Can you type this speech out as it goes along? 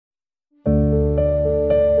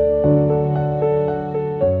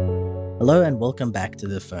Hello and welcome back to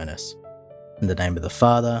the Furnace. In the name of the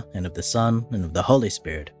Father, and of the Son, and of the Holy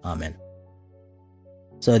Spirit. Amen.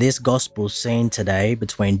 So this gospel scene today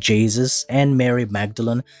between Jesus and Mary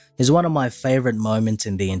Magdalene is one of my favorite moments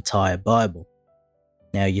in the entire Bible.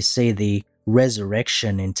 Now you see, the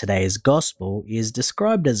resurrection in today's gospel is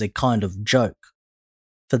described as a kind of joke.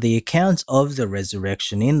 For the account of the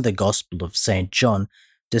resurrection in the Gospel of St. John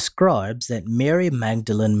describes that Mary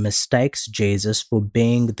Magdalene mistakes Jesus for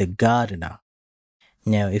being the gardener.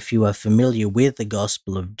 Now, if you are familiar with the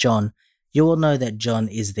Gospel of John, you will know that John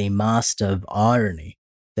is the master of irony,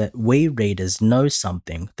 that we readers know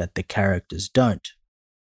something that the characters don't.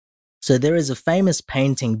 So there is a famous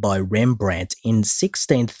painting by Rembrandt in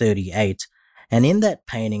 1638, and in that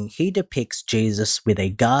painting he depicts Jesus with a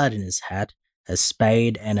gardener's hat, a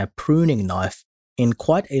spade and a pruning knife in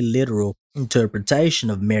quite a literal interpretation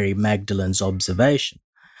of Mary Magdalene's observation.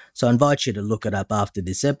 So I invite you to look it up after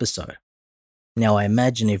this episode. Now I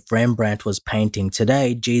imagine if Rembrandt was painting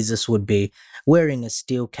today, Jesus would be wearing a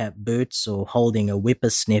steel cap boots or holding a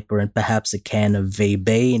whippersnipper and perhaps a can of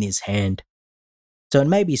VB in his hand. So it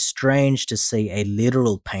may be strange to see a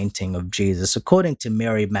literal painting of Jesus according to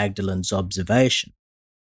Mary Magdalene's observation.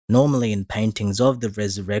 Normally in paintings of the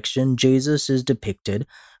resurrection, Jesus is depicted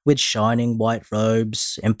with shining white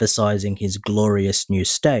robes, emphasizing his glorious new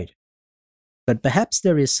state. But perhaps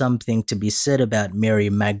there is something to be said about Mary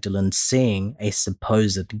Magdalene seeing a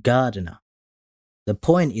supposed gardener. The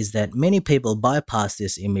point is that many people bypass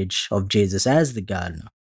this image of Jesus as the gardener.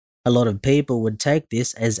 A lot of people would take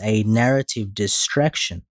this as a narrative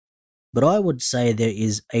distraction. But I would say there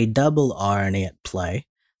is a double irony at play,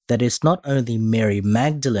 that it's not only Mary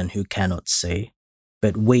Magdalene who cannot see,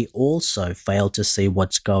 but we also fail to see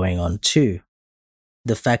what's going on too.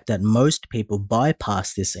 The fact that most people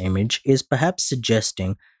bypass this image is perhaps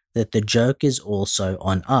suggesting that the joke is also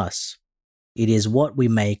on us. It is what we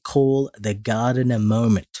may call the gardener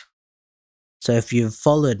moment. So if you've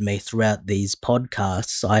followed me throughout these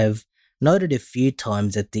podcasts, I have noted a few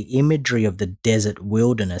times that the imagery of the desert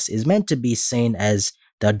wilderness is meant to be seen as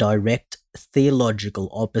the direct theological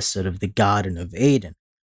opposite of the Garden of Eden.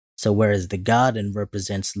 So whereas the garden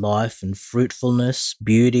represents life and fruitfulness,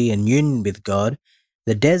 beauty and union with God,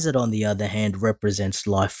 the desert on the other hand represents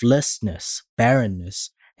lifelessness,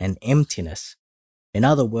 barrenness and emptiness. In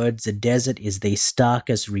other words, the desert is the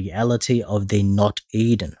starkest reality of the not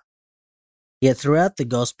Eden. Yet throughout the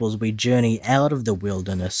Gospels we journey out of the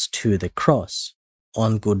wilderness to the cross.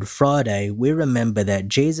 On Good Friday we remember that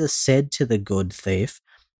Jesus said to the good thief,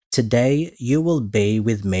 "Today you will be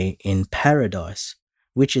with me in paradise,"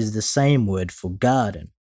 which is the same word for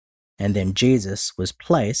garden. And then Jesus was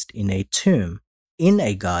placed in a tomb, in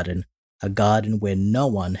a garden where no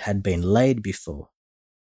one had been laid before.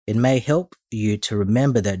 It may help you to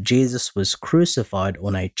remember that Jesus was crucified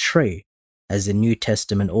on a tree, as the New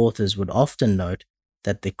Testament authors would often note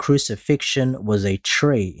that the crucifixion was a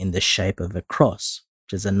tree in the shape of a cross,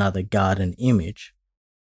 which is another garden image.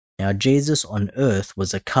 Now Jesus on earth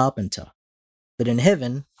was a carpenter, but in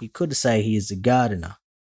heaven you could say he is a gardener,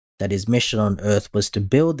 that his mission on earth was to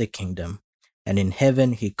build the kingdom, and in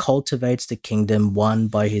heaven he cultivates the kingdom won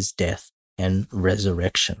by his death and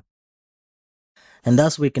resurrection. And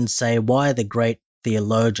thus we can say why the great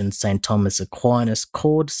theologian St. Thomas Aquinas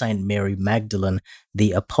called St. Mary Magdalene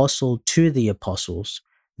the apostle to the apostles,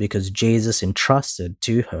 because Jesus entrusted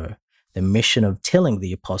to her the mission of telling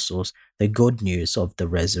the apostles the good news of the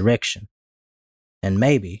resurrection. And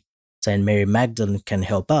maybe St. Mary Magdalene can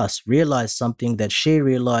help us realize something that she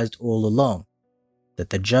realized all along, that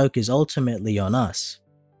the joke is ultimately on us,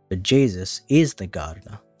 but Jesus is the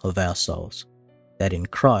gardener of our souls, that in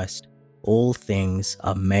Christ all things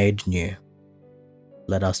are made new.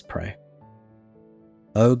 Let us pray.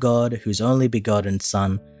 O God, whose only begotten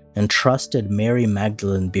Son entrusted Mary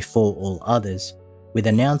Magdalene before all others with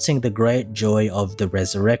announcing the great joy of the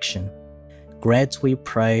resurrection, grant, we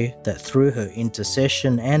pray, that through her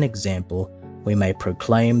intercession and example we may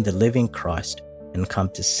proclaim the living Christ and come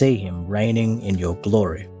to see him reigning in your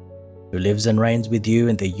glory, who lives and reigns with you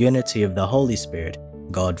in the unity of the Holy Spirit,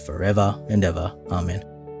 God forever and ever. Amen.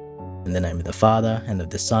 In the name of the Father, and of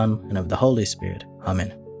the Son, and of the Holy Spirit.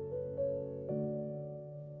 Amen.